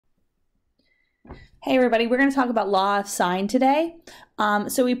Hey everybody, we're going to talk about law of sine today.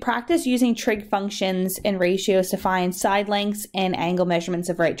 So we practice using trig functions and ratios to find side lengths and angle measurements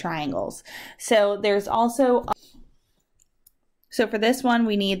of right triangles. So there's also, so for this one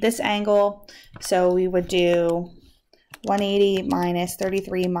we need this angle, so we would do 180 minus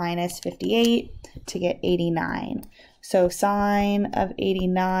 33 minus 58 to get 89. So sine of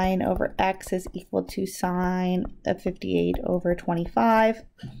 89 over x is equal to sine of 58 over 25.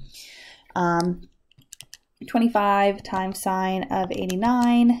 25 times sine of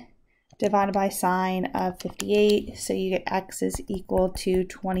 89 divided by sine of 58, so you get x is equal to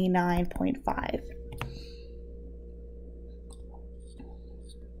 29.5.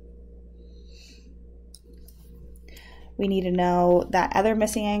 We need to know that other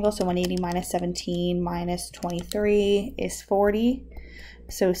missing angle, so 180 minus 17 minus 23 is 40.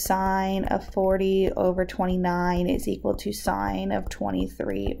 So sine of 40 over 29 is equal to sine of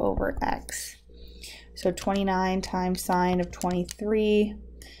 23 over x. So 29 times sine of 23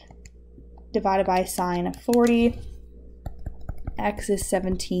 divided by sine of 40, x is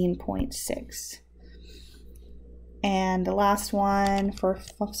 17.6. And the last one for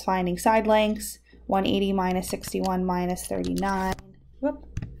finding side lengths, 180 minus 61 minus 39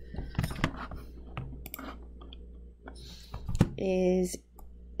 is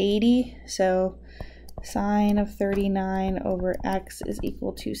 80. So sine of 39 over x is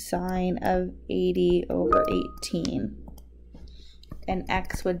equal to sine of 80 over 18. And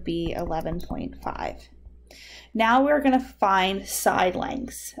x would be 11.5. Now we're going to find side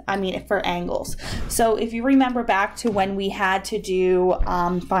lengths, for angles. So if you remember back to when we had to do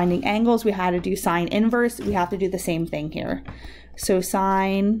finding angles, we had to do sine inverse. We have to do the same thing here. So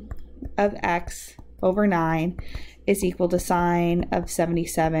sine of x over 9 is equal to sine of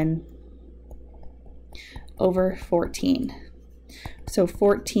 77 over 14. So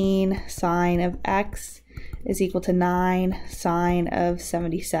 14 sine of x is equal to 9 sine of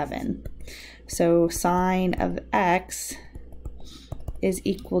 77. So sine of x is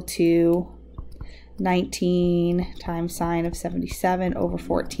equal to 19 times sine of 77 over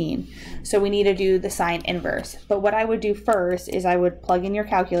 14. So we need to do the sine inverse. But what I would do first is I would plug in your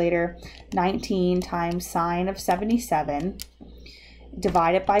calculator, 19 times sine of 77,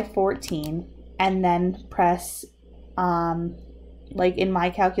 divide it by 14, and then press, like in my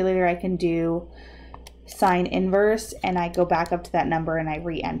calculator, I can do sine inverse, and I go back up to that number and I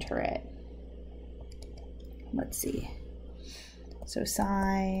re-enter it. Let's see. So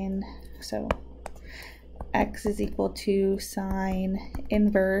x is equal to sine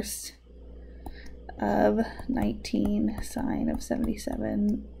inverse of 19 sine of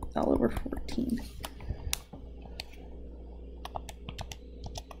 77 all over 14.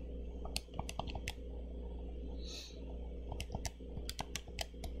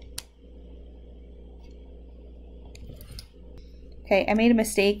 Okay, I made a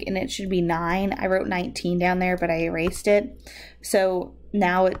mistake and it should be 9. I wrote 19 down there, but I erased it. So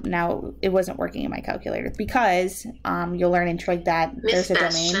now it wasn't working in my calculator because you'll learn in trig that there's a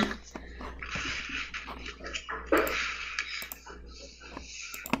domain.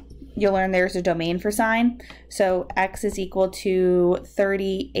 You'll learn there's a domain for sine. So x is equal to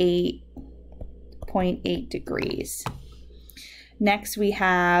 38.8 degrees. Next we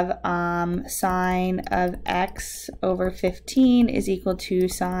have sine of x over 15 is equal to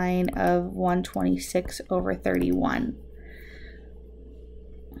sine of 126 over 31.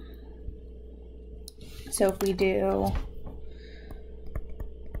 So if we do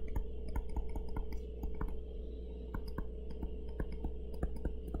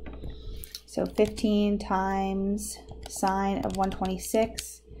so 15 times sine of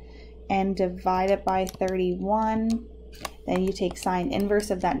 126 and divide it by 31, then you take sine inverse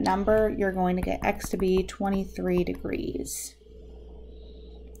of that number, you're going to get x to be 23 degrees.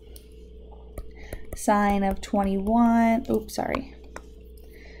 Sine of 21,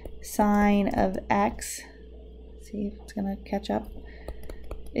 sine of x, see if it's going to catch up,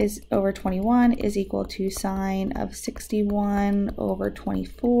 is over 21 is equal to sine of 61 over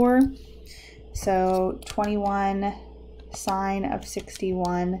 24. So 21 sine of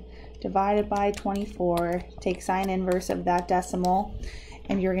 61 divided by 24, take sine inverse of that decimal,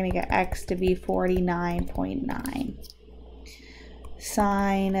 and you're going to get x to be 49.9.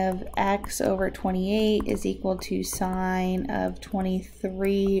 Sine of x over 28 is equal to sine of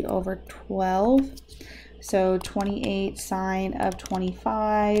 23 over 12. So 28 sine of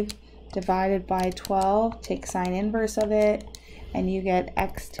 25 divided by 12, take sine inverse of it, and you get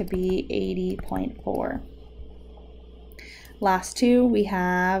x to be 80.4. Last two, we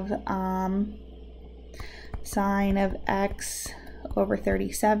have sine of x over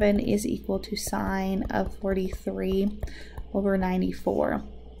 37 is equal to sine of 43 over 94.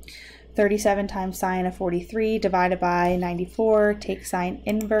 37 times sine of 43 divided by 94, take sine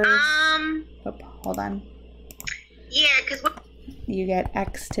inverse. Hold on. Yeah, because you get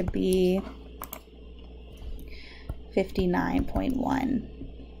x to be 59.1.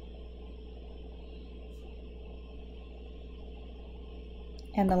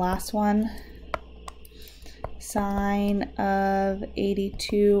 And the last one, sine of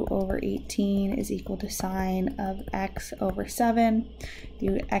 82 over 18 is equal to sine of x over 7.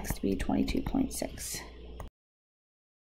 You get x to be 22.6.